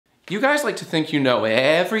You guys like to think you know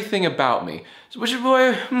everything about me, which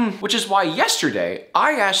is why yesterday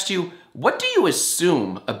I asked you, what do you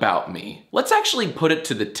assume about me? Let's actually put it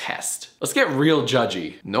to the test. Let's get real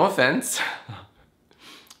judgy. No offense.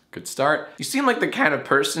 Good start. You seem like the kind of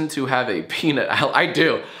person to have a peanut I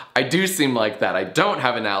do seem like that. I don't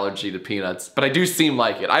have an allergy to peanuts, but I do seem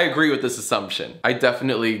like it. I agree with this assumption. I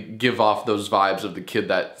definitely give off those vibes of the kid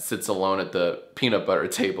that sits alone at the peanut butter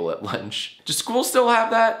table at lunch. Does school still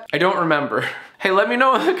have that? I don't remember. Hey, let me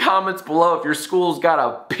know in the comments below if your school's got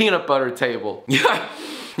a peanut butter table. Yeah,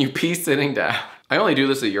 you pee sitting down. I only do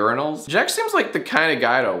this at urinals. Jack seems like the kind of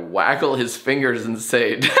guy to waggle his fingers and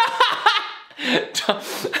say,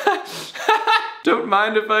 don't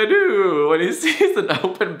mind if I do. When he sees an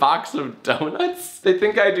open box of donuts, they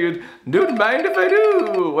think I do. Don't mind if I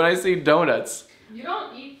do. When I see donuts. You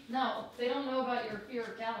don't eat, no, they don't know about your fear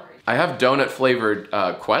of calories. I have donut flavored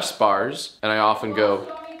Quest bars, and I often go,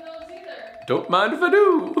 don't eat those either. Don't mind if I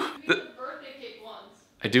do. You eat the birthday cake ones.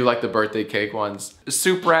 I do like the birthday cake ones.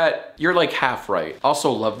 Soup Rat, you're like half right.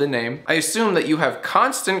 Also love the name. I assume that you have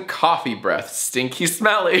constant coffee breath, stinky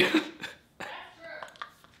smelly.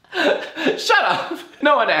 Shut up!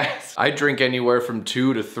 No one asked. I drink anywhere from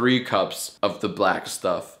 2 to 3 cups of the black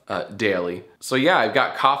stuff daily. So yeah, I've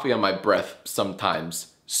got coffee on my breath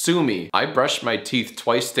sometimes. Sue me. I brush my teeth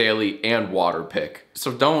twice daily and water pick.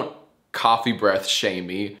 So don't coffee breath shame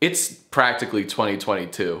me. It's practically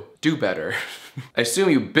 2022. Do better. I assume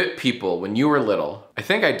you bit people when you were little. I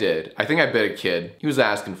think I did. I think I bit a kid. He was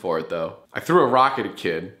asking for it though. I threw a rock at a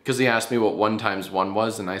kid because he asked me what 1 times 1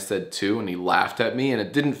 was and I said 2 and he laughed at me and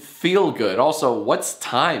it didn't feel good. Also, what's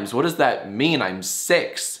times? What does that mean? I'm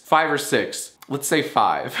 6. 5 or 6. Let's say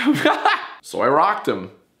 5. So I rocked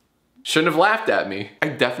him. Shouldn't have laughed at me. I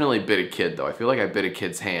definitely bit a kid though. I feel like I bit a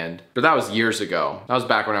kid's hand. But that was years ago. That was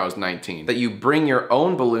back when I was 19. That you bring your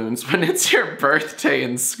own balloons when it's your birthday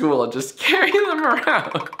in school and just carry them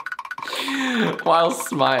around while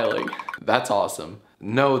smiling. That's awesome.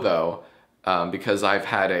 No though, because I've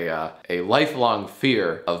had a lifelong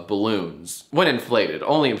fear of balloons. When inflated,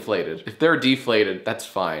 only inflated. If they're deflated, that's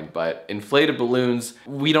fine, but inflated balloons,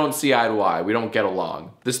 we don't see eye to eye, we don't get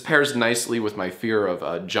along. This pairs nicely with my fear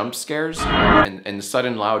of jump scares and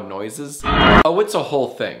sudden loud noises. Oh, it's a whole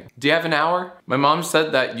thing. Do you have an hour? My mom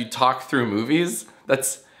said that you talk through movies.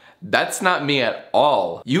 That's not me at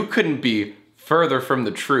all. You couldn't be further from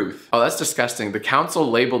the truth. Oh, that's disgusting. The council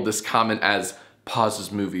labeled this comment as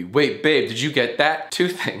pauses movie. Wait, babe, did you get that? 2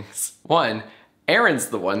 things. 1, Erin's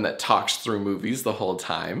the one that talks through movies the whole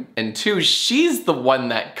time. And 2, she's the one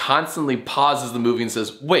that constantly pauses the movie and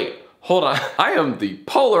says, wait, hold on. I am the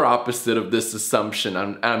polar opposite of this assumption.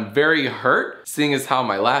 I'm very hurt, seeing as how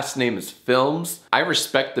my last name is Films. I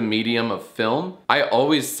respect the medium of film. I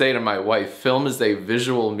always say to my wife, film is a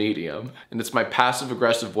visual medium. And it's my passive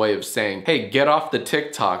aggressive way of saying, hey, get off the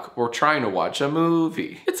TikTok, we're trying to watch a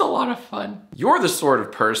movie. It's a lot of fun. You're the sort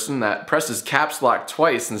of person that presses caps lock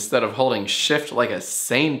twice instead of holding shift like a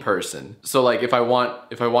sane person. So like if I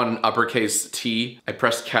want an uppercase T, I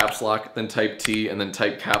press caps lock, then type T, and then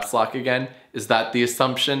type caps lock again. Is that the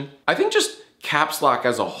assumption? I think just caps lock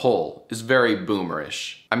as a whole is very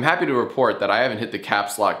boomerish. I'm happy to report that I haven't hit the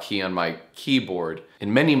caps lock key on my keyboard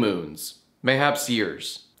in many moons, mayhaps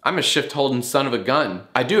years. I'm a shift-holding son of a gun.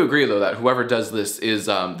 I do agree though that whoever does this is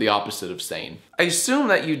the opposite of sane. I assume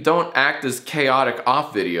that you don't act as chaotic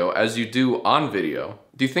off video as you do on video.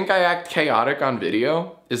 Do you think I act chaotic on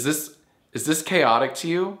video? Is this chaotic to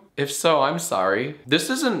you? If so, I'm sorry. This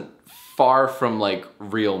isn't far from like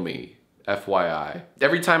real me. FYI.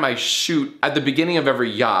 Every time I shoot at the beginning of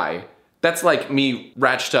every YIAY, that's like me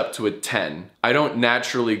ratcheted up to a 10. I don't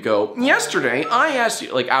naturally go, yesterday I asked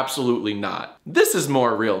you, like absolutely not. This is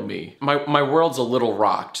more real me. My world's a little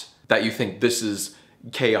rocked that you think this is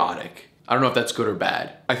chaotic. I don't know if that's good or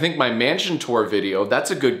bad. I think my mansion tour video,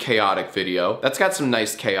 that's a good chaotic video. That's got some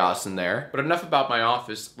nice chaos in there. But enough about my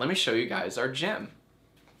office. Let me show you guys our gym.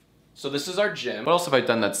 So this is our gym. What else have I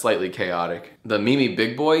done that's slightly chaotic? The Mimi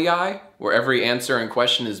Big Boy YIAY, where every answer in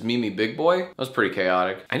question is Mimi Big Boy. That was pretty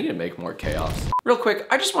chaotic. I need to make more chaos. Real quick,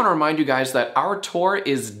 I just want to remind you guys that our tour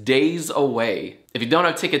is days away. If you don't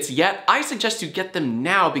have tickets yet, I suggest you get them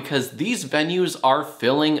now because these venues are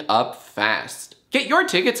filling up fast. Get your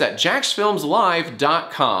tickets at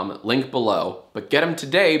jacksfilmslive.com, link below. But get them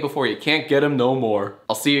today before you can't get them no more.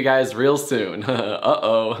 I'll see you guys real soon.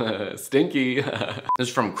 Uh-oh, stinky. This is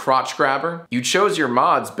from Crotch Grabber. You chose your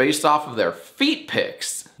mods based off of their feet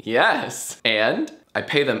pics. Yes. And I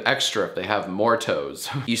pay them extra if they have more toes.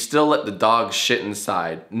 You still let the dogs shit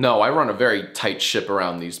inside. No, I run a very tight ship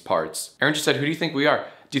around these parts. Aaron just said, who do you think we are?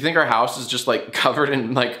 Do you think our house is just like covered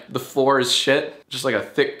in like the floor is shit? Just like a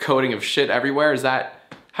thick coating of shit everywhere? Is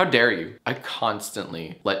that, how dare you? I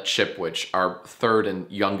constantly let Chipwich, our third and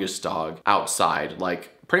youngest dog, outside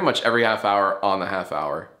like pretty much every half hour on the half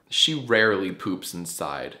hour. She rarely poops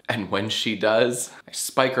inside. And when she does, I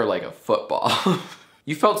spike her like a football.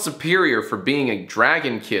 You felt superior for being a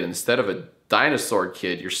dragon kid instead of a dinosaur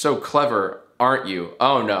kid. You're so clever, aren't you?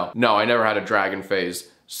 Oh no. No, I never had a dragon phase.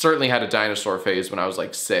 Certainly had a dinosaur phase when I was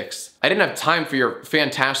like 6. I didn't have time for your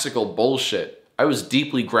fantastical bullshit. I was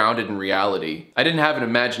deeply grounded in reality. I didn't have an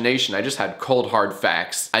imagination, I just had cold hard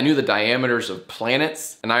facts. I knew the diameters of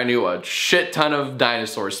planets, and I knew a shit ton of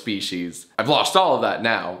dinosaur species. I've lost all of that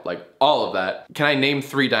now, like all of that. Can I name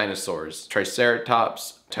 3 dinosaurs?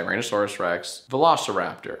 Triceratops, Tyrannosaurus Rex,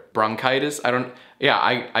 Velociraptor. Bronchitis, I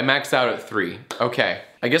maxed out at 3. Okay.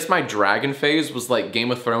 I guess my dragon phase was like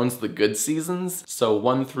Game of Thrones, the good seasons. So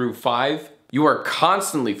 1 through 5. You are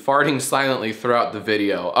constantly farting silently throughout the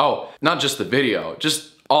video. Oh, not just the video,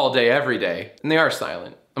 just all day, every day. And they are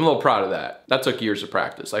silent. I'm a little proud of that. That took years of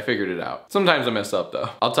practice. I figured it out. Sometimes I mess up though.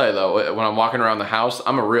 I'll tell you though, when I'm walking around the house,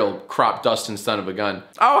 I'm a real crop dusting son of a gun.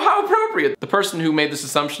 Oh, how appropriate. The person who made this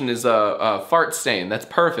assumption is a fart stain. That's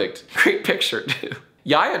perfect. Great picture too.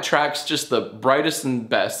 YIAY attracts just the brightest and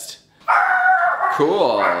best.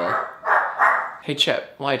 Cool. Hey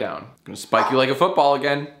Chip, lie down. I'm gonna spike you like a football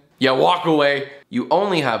again. Yeah, walk away. You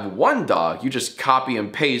only have 1 dog. You just copy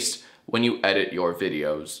and paste when you edit your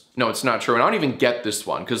videos. No, it's not true. And I don't even get this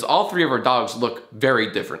one because all 3 of our dogs look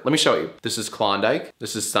very different. Let me show you. This is Klondike,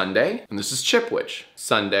 this is Sunday, and this is Chipwich.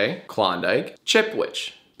 Sunday, Klondike,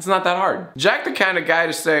 Chipwich. It's not that hard. Jack the kind of guy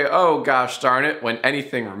to say, oh gosh darn it, when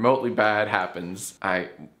anything remotely bad happens.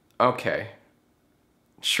 Okay,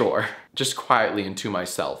 sure. Just quietly and to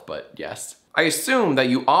myself, but yes. I assume that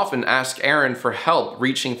you often ask Erin for help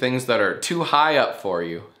reaching things that are too high up for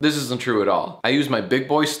you. This isn't true at all. I use my big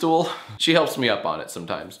boy stool. She helps me up on it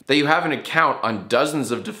sometimes. That you have an account on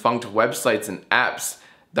dozens of defunct websites and apps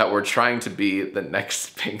that were trying to be the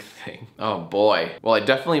next big thing. Oh boy. Well, I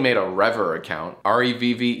definitely made a Rever account.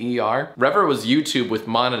 R-E-V-V-E-R. Rever was YouTube with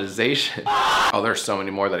monetization. Oh, there's so many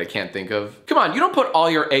more that I can't think of. Come on, you don't put all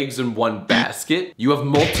your eggs in one basket. You have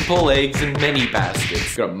multiple eggs in many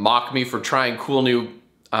baskets. You're gonna mock me for trying cool new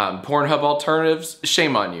Pornhub alternatives?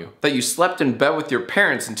 Shame on you. That you slept in bed with your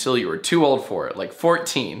parents until you were too old for it, like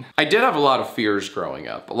 14. I did have a lot of fears growing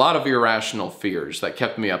up, a lot of irrational fears that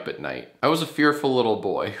kept me up at night. I was a fearful little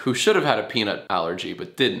boy who should have had a peanut allergy,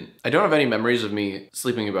 but didn't. I don't have any memories of me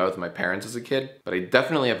sleeping in bed with my parents as a kid, but I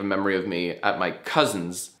definitely have a memory of me at my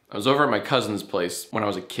cousin's. I was over at my cousin's place when I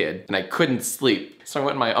was a kid and I couldn't sleep. So I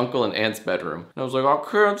went in my uncle and aunt's bedroom and I was like,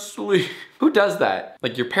 I can't sleep. Who does that?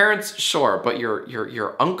 Like your parents, sure, but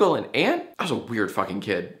your uncle and aunt? I was a weird fucking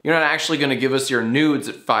kid. You're not actually gonna give us your nudes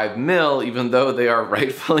at 5 mil, even though they are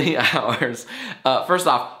rightfully ours. First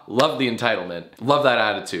off, love the entitlement. Love that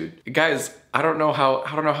attitude. Guys, I don't know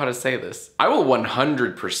how to say this. I will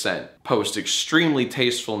 100% post extremely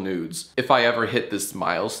tasteful nudes if I ever hit this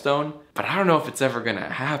milestone, but I don't know if it's ever gonna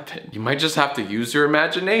happen. You might just have to use your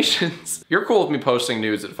imaginations. You're cool with me posting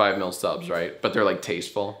nudes at 5 mil subs, right? But they're like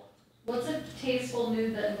tasteful. What's a tasteful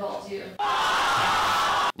nude that involves you?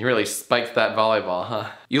 You really spiked that volleyball, huh?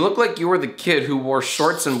 You look like you were the kid who wore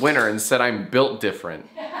shorts in winter and said I'm built different.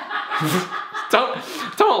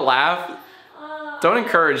 Don't laugh. Don't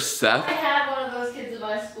encourage Seth. I had one of those kids at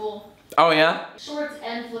my school. Oh yeah? Shorts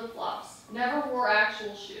and flip-flops. Never wore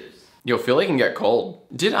actual shoes. Yo, feel like it can get cold.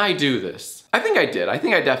 Did I do this? I think I did. I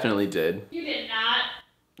think I definitely did. You did not.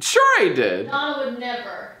 Sure I did. Donna would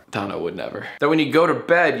never. Donna would never. That when you go to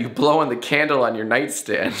bed, you blow on the candle on your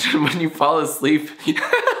nightstand. And when you fall asleep,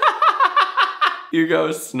 you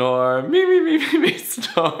go snore. Me, me, me, me, me,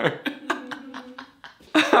 snore.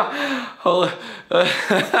 Hold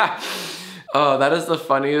Oh, that is the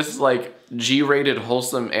funniest, like, G-rated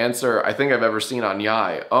wholesome answer I think I've ever seen on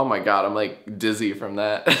YIAY. Oh my god, I'm like dizzy from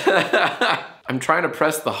that. I'm trying to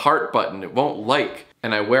press the heart button, it won't like.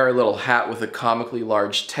 And I wear a little hat with a comically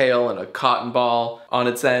large tail and a cotton ball on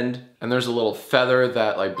its end. And there's a little feather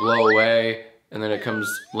that I blow away. And then it comes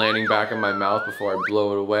landing back in my mouth before I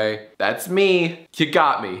blow it away. That's me. You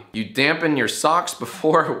got me. You dampen your socks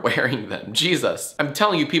before wearing them. Jesus. I'm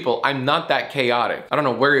telling you people, I'm not that chaotic. I don't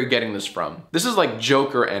know where you're getting this from. This is like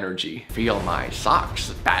Joker energy. Feel my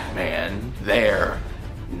socks, Batman. They're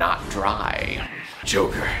not dry.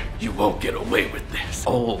 Joker, you won't get away with this.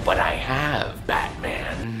 Oh, but I have,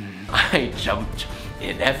 Batman. I jumped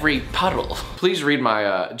in every puddle. Please read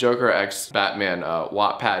my Joker x Batman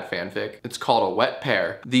Wattpad fanfic. It's called A Wet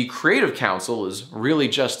Pair. The creative council is really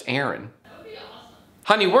just Erin. That would be awesome.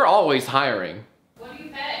 Honey, we're always hiring. What do you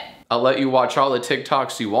pay? I'll let you watch all the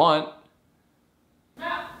TikToks you want.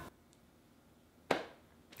 No.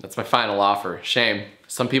 That's my final offer. Shame.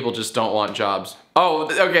 Some people just don't want jobs. Oh,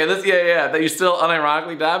 okay, yeah. That you still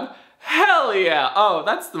unironically dab? Hell yeah. Oh,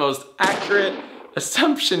 that's the most accurate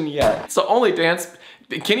assumption yet. So only dance,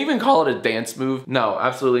 can you even call it a dance move? No,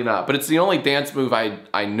 absolutely not. But it's the only dance move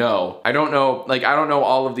I know. I don't know, like, I don't know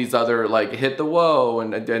all of these other, like, hit the whoa,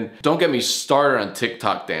 and don't get me started on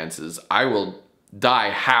TikTok dances. I will die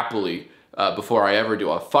happily before I ever do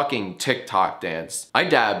a fucking TikTok dance. I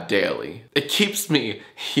dab daily. It keeps me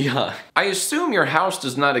young. I assume your house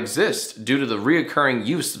does not exist due to the reoccurring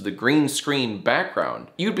use of the green screen background.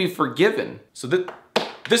 You'd be forgiven. So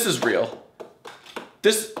this is real.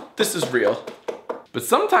 This is real. But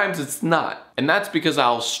sometimes it's not. And that's because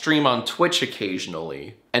I'll stream on Twitch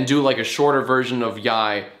occasionally and do like a shorter version of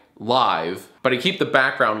YIAY live, but I keep the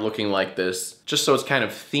background looking like this just so it's kind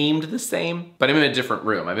of themed the same, but I'm in a different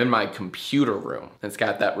room. I'm in my computer room. It's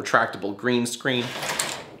got that retractable green screen.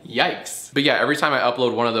 Yikes. But yeah, every time I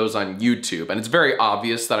upload one of those on YouTube, and it's very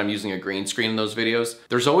obvious that I'm using a green screen in those videos,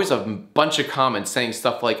 there's always a bunch of comments saying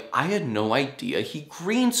stuff like, I had no idea he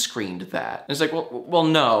green screened that. And it's like, well,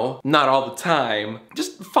 no, not all the time.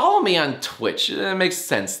 Just follow me on Twitch. It makes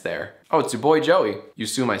sense there. Oh, it's your boy Joey. You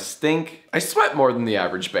assume I stink? I sweat more than the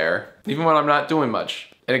average bear, even when I'm not doing much.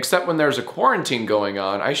 And except when there's a quarantine going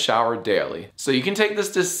on, I shower daily. So you can take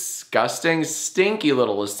this disgusting, stinky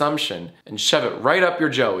little assumption and shove it right up your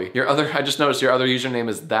Joey. I just noticed your other username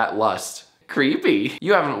is That Lust. Creepy.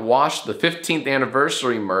 You haven't washed the 15th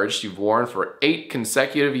anniversary merch you've worn for 8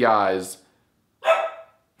 consecutive YIAYs.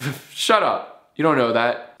 Shut up. You don't know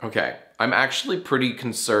that. Okay. I'm actually pretty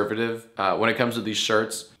conservative when it comes to these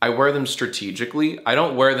shirts. I wear them strategically. I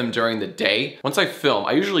don't wear them during the day. Once I film,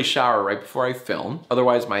 I usually shower right before I film.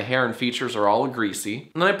 Otherwise, my hair and features are all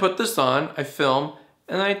greasy. And then I put this on, I film,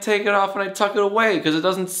 and then I take it off and I tuck it away because it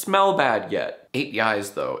doesn't smell bad yet. 8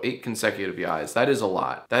 YIAYs though, 8 consecutive YIAYs. That is a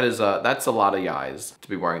lot. That's a lot of YIAYs to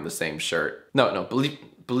be wearing the same shirt. No,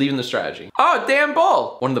 believe in the strategy. Oh, Dan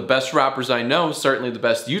Bull! One of the best rappers I know, certainly the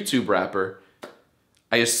best YouTube rapper.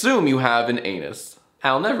 I assume you have an anus.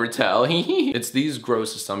 I'll never tell. It's these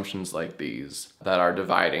gross assumptions like these that are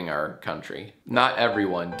dividing our country. Not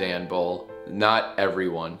everyone, Dan Bull. Not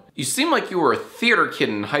everyone. You seem like you were a theater kid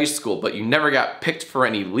in high school, but you never got picked for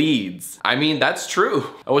any leads. I mean, that's true.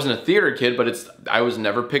 I wasn't a theater kid, but I was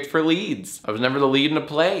never picked for leads. I was never the lead in a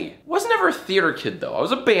play. I was never a theater kid though. I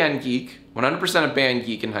was a band geek. 100% a band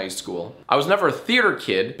geek in high school. I was never a theater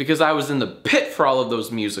kid because I was in the pit for all of those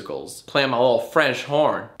musicals, playing my little French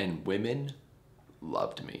horn, and women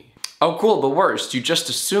loved me. Oh cool, the worst. You just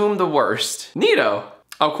assume the worst. Neato.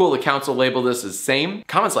 Oh cool, the council labeled this as same.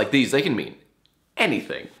 Comments like these, they can mean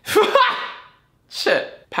anything.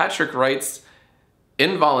 Shit. Patrick writes,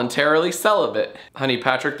 involuntarily celibate. Honey,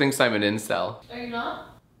 Patrick thinks I'm an incel. Are you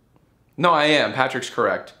not? No, I am. Patrick's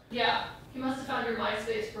correct. Yeah. He must have found your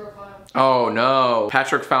MySpace profile. Oh no.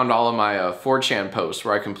 Patrick found all of my 4chan posts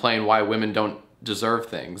where I complain why women don't deserve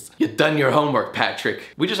things. You've done your homework, Patrick.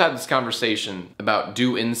 We just had this conversation about,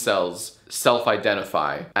 do incels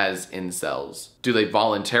self-identify as incels? Do they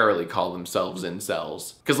voluntarily call themselves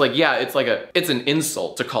incels? Because like, yeah, it's an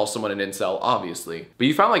insult to call someone an incel, obviously. But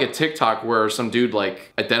you found like a TikTok where some dude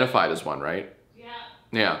like identified as one, right? Yeah.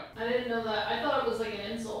 Yeah. I didn't know that. I thought it was like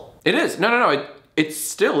an insult. It is. No. It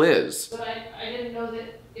still is. But I didn't know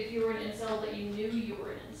that if you were an incel that you knew you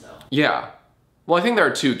were an incel. Yeah. Well, I think there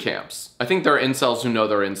are 2 camps. I think there are incels who know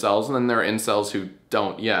they're incels, and then there are incels who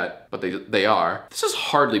don't yet, but they are. This is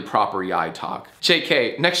hardly proper YIAY talk.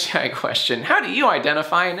 JK, next YIAY question. How do you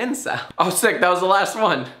identify an incel? Oh, sick, that was the last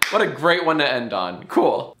one. What a great one to end on.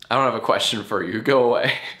 Cool. I don't have a question for you. Go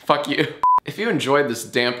away. Fuck you. If you enjoyed this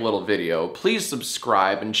damp little video, please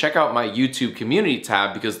subscribe and check out my YouTube community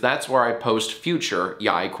tab because that's where I post future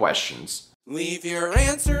YIAY questions. Leave your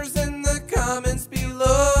answers in the comments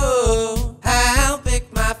below. I'll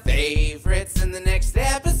pick my favorites in the next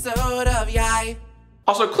episode of YIAY.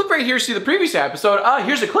 Also, click right here to see the previous episode.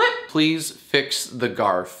 Here's a clip. Please fix the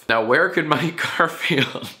Garf. Now, where could my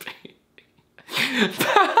Garfield be?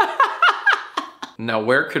 Now,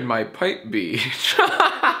 where could my pipe be?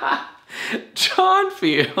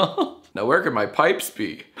 Johnfield. Now, where could my pipes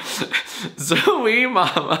be? Zoe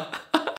Mama.